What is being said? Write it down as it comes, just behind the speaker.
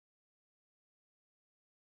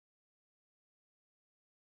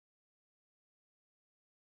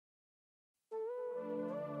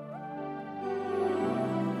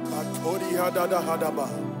Odi hadada hadaba.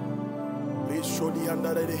 Please show the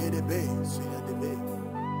under the head of bay. Say at the bay.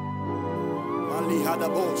 Mali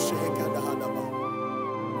hadabo, shake at the hadaba.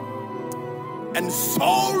 And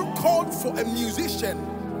Saul called for a musician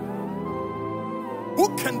who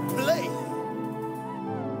can play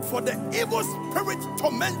for the evil spirit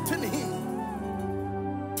tormenting him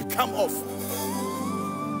to come off.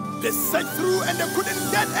 They searched through and they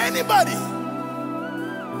couldn't get anybody.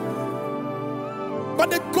 But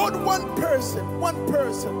they got one person,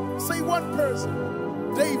 say one person,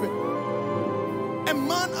 David, a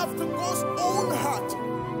man after God's own heart.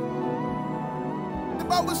 The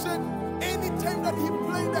Bible said, anytime that he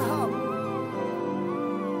played the harp,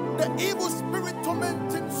 the evil spirit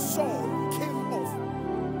tormenting Saul came off.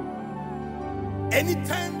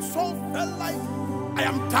 Anytime Saul felt like, I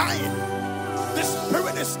am dying, the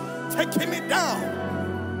spirit is taking me down,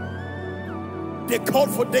 they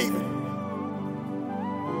called for David.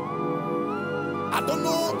 I don't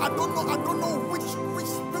know which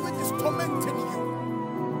spirit is tormenting you.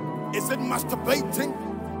 Is it masturbating,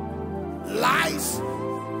 lies,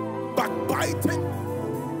 backbiting?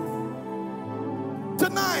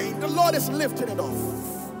 Tonight, the Lord is lifting it off.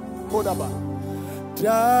 Kodaba.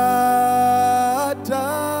 Daada,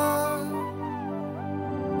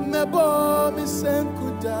 mebo mi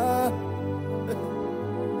senkuda,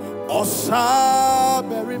 osa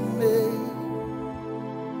beri me,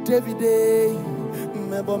 Davide,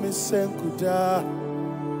 mebo mi senkuda,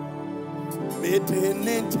 me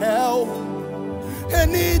tenentel,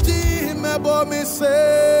 eniji mebo mi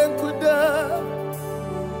senkuda.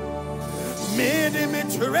 Mede me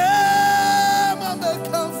trema me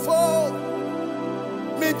comfort,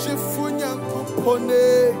 me jifunya kupone,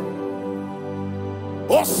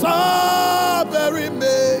 osa beri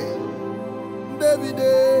me,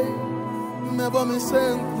 Davide, mebo mi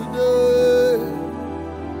senkuda,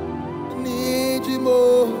 nijimo,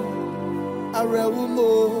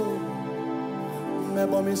 arewumo,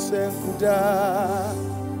 mebo mi senkuda,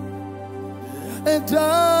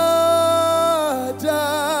 Daada.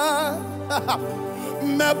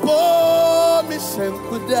 Mebo mi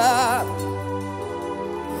senkuda,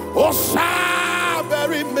 osa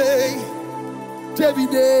beri me,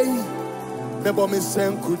 Davide, mebo mi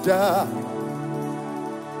senkuda,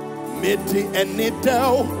 meti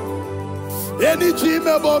enidao, eniji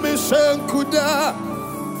mebo mi senkuda,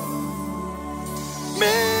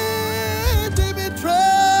 me mi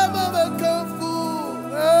trema me kamfu,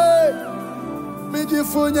 mi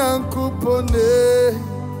jifunya nkupone.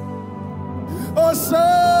 Oh, so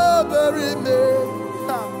very me,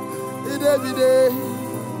 every day,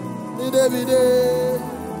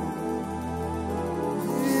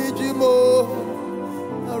 Ijimo,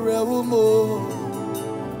 Arewumo,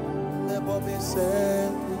 never me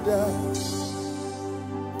senkuda.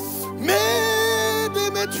 Me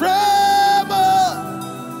tremor,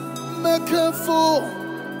 me careful,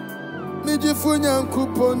 me jifunya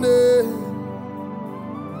kupone.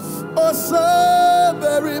 Oh, so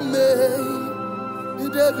very me.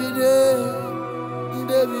 Every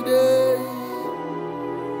day,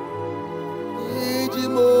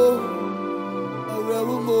 Ijimo,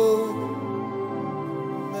 Arewumo,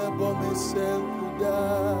 mebo mi senkuda.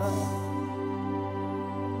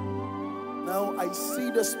 Now I see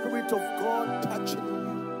the Spirit of God touching you.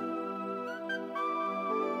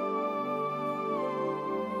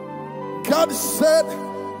 God said,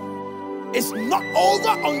 it's not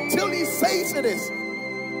over until He says it is.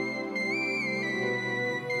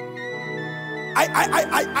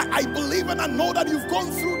 I believe and I know that you've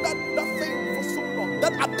gone through that thing for so long,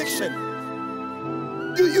 that addiction.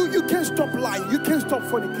 You can't stop lying, you can't stop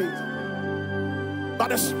fornicating. But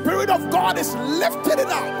the Spirit of God is lifting it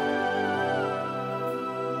out.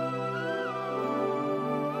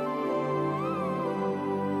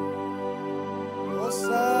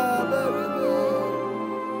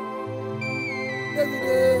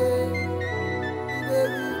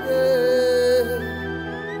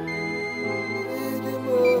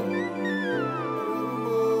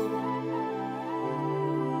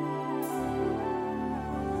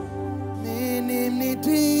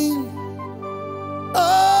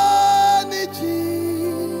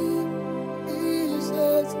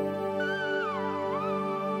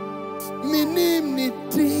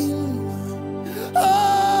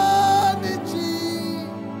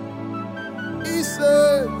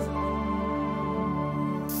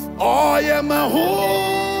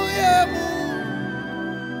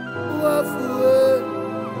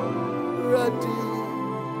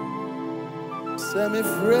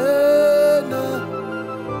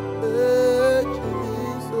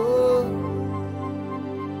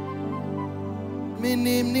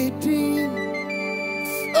 Minim Niti,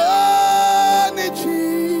 oh,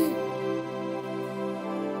 Nichi,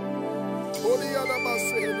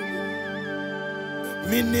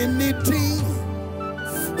 Minim Niti,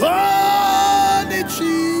 oh,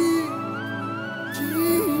 Nichi,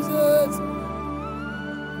 Jesus,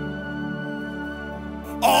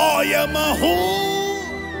 oh, yeah, my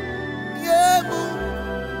home, yeah, my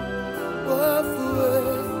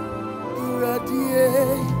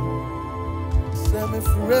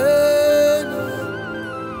Fernando,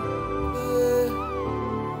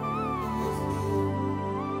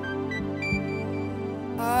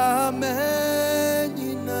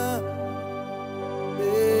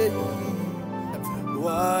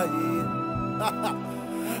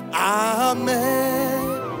 Amen.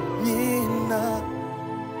 Amen.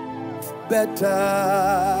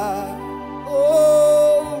 Better.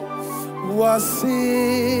 Oh, was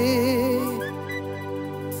it?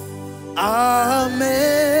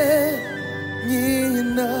 Amen.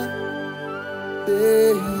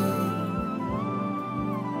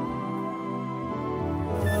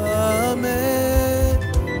 Amen.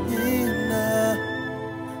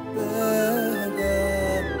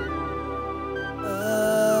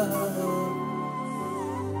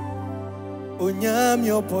 Onyam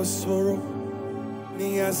yo posoro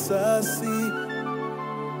ni asasi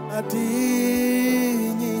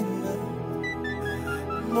adinyina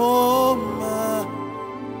moma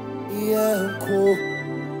yanko.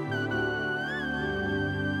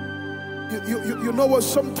 You know what?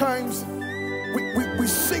 Sometimes we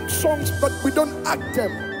sing songs, but we don't act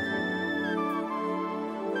them.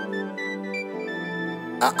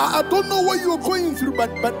 I don't know what you're going through,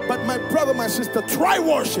 but my brother, my sister, try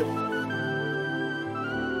worship.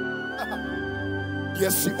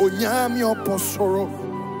 Yes, onyami oposoro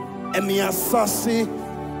eni asasi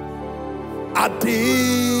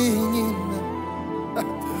adinyina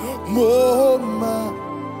moma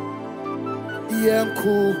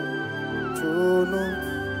yanku tono.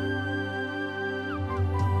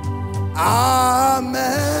 Amen.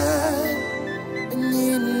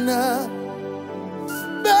 Nina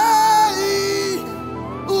Bay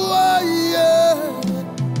Waye.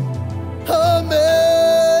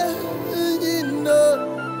 Amen. Nina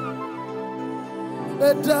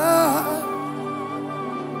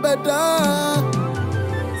Beda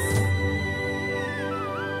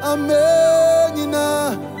Amen. Nina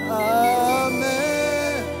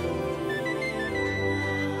Amen.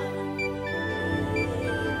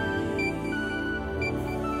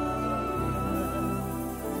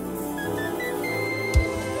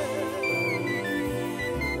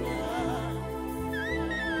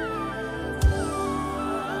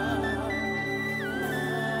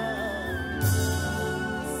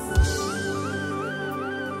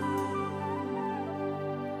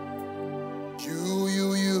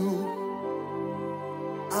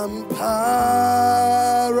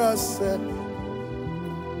 Amparase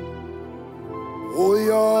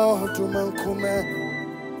Oyo tumankume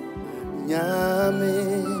Nyame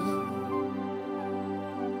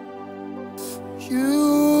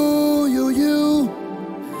You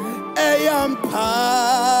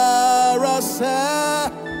Amparase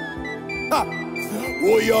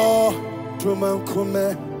Oyo tumankume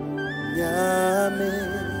Nyame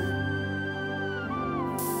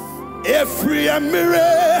Every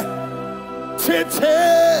amire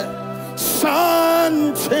tete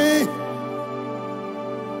sante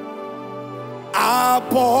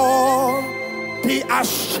abo di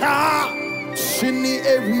asha sini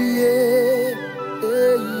ewie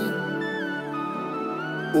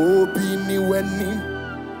obi ni weni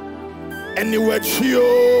anywhere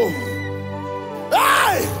chio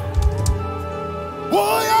ay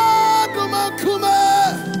boya dumakuma.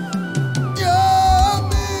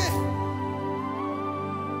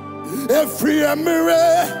 Every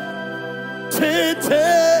amire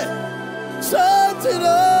tete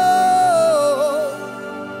santino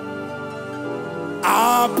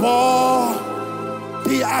abo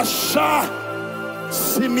di asha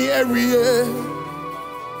simi area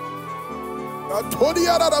atodi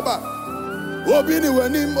araba obini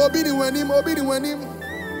wenim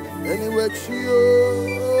anywhere chio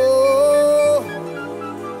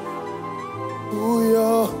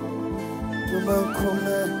uyo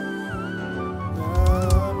tumankome.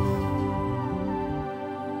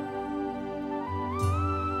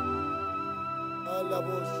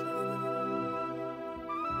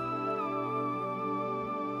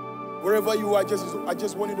 Wherever you are, I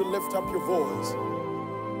just want you to lift up your voice.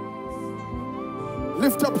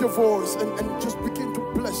 Lift up your voice and just begin to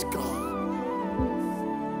bless God.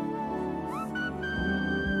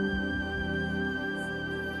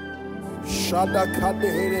 Shada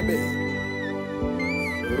Kadeherebe.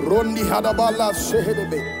 Rondi Hadabala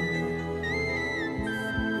Seherebe.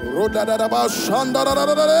 Rodadaba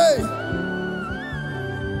Shandarade.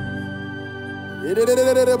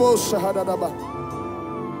 Edebo Sahadaba.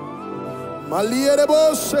 Malierebo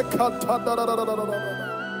Sekata.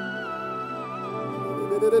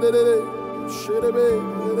 Sherebe.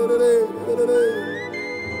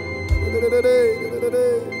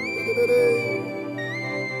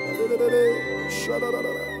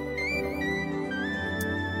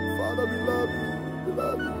 Father, we love you. We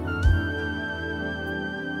love you.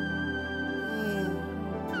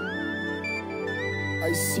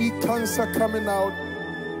 I see cancer coming out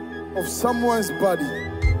of someone's body.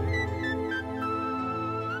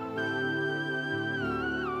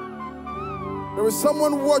 There is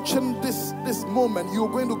someone watching this moment. You're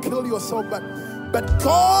going to kill yourself, but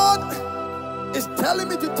God is telling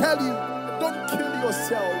me to tell you, don't kill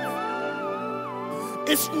yourself.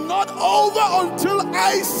 It's not over until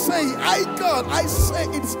I say, God, I say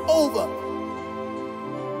it's over.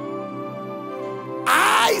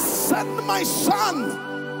 I send my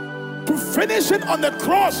son to finish it on the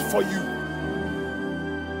cross for you.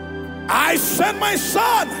 I send my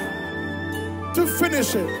son to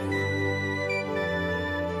finish it.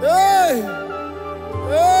 Hey!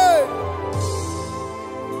 Hey!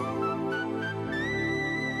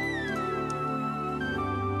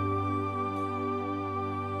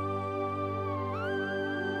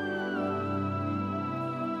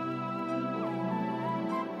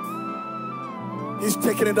 He's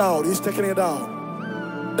taking it out. He's taking it out.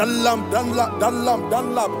 That lamp.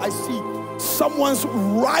 I see someone's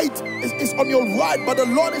right is on your right, but the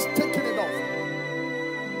Lord is taking it off.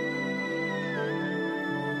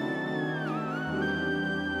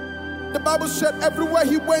 The Bible said everywhere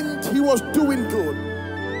he went, he was doing good.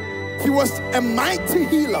 He was a mighty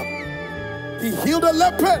healer. He healed a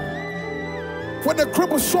leopard. When the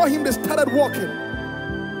cripple saw him, they started walking.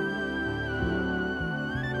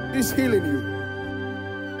 He's healing you.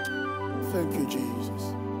 Thank you, Jesus.